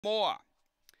more.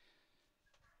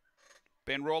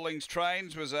 Ben Rawlings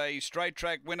Trains was a straight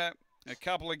track winner a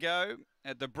couple ago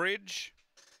at the bridge.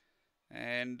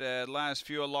 And last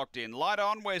few are locked in. Light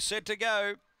on, we're set to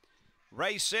go.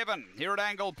 Race 7 here at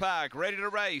Angle Park, ready to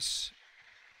race.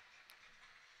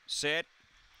 Set.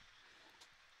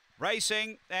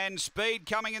 Racing and speed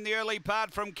coming in the early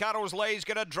part from Cuddles Lee. He's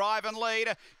going to drive and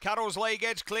lead. Cuddles Lee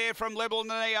gets clear from Liberal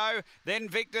Neo. Then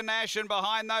Victor Nash, and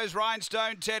behind those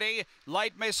Rhinestone Teddy.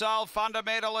 Late Missile,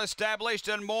 Fundamental established,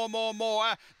 and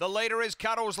more. The leader is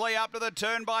Cuddles Lee up to the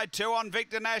turn by 2 on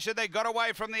Victor Nash, and they got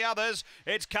away from the others.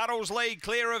 It's Cuddles Lee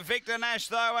clear of Victor Nash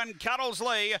though, and Cuddles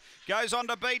Lee goes on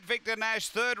to beat Victor Nash.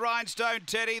 Third Rhinestone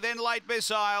Teddy, then Late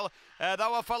Missile. They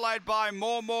were followed by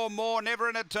more. Never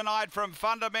in it tonight from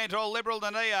Fundamental, Liberal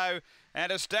to Neo,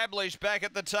 and established back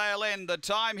at the tail end. The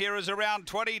time here is around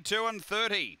 22 and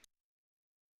 30.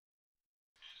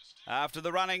 After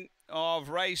the running of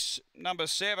race number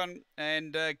 7,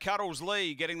 and Cuddles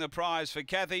Lee getting the prize for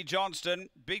Kathy Johnston.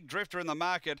 Big drifter in the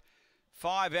market,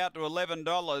 5 out to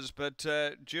 $11,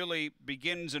 but Julie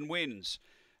begins and wins.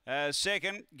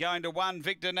 Second, going to 1,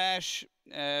 Victor Nash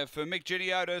for Mick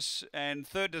Gideotis, and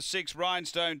 3rd to 6,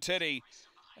 Rhinestone Teddy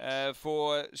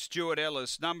for Stuart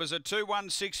Ellis. Numbers are 2, 1,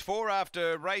 6, 4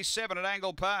 after race 7 at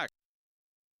Angle Park.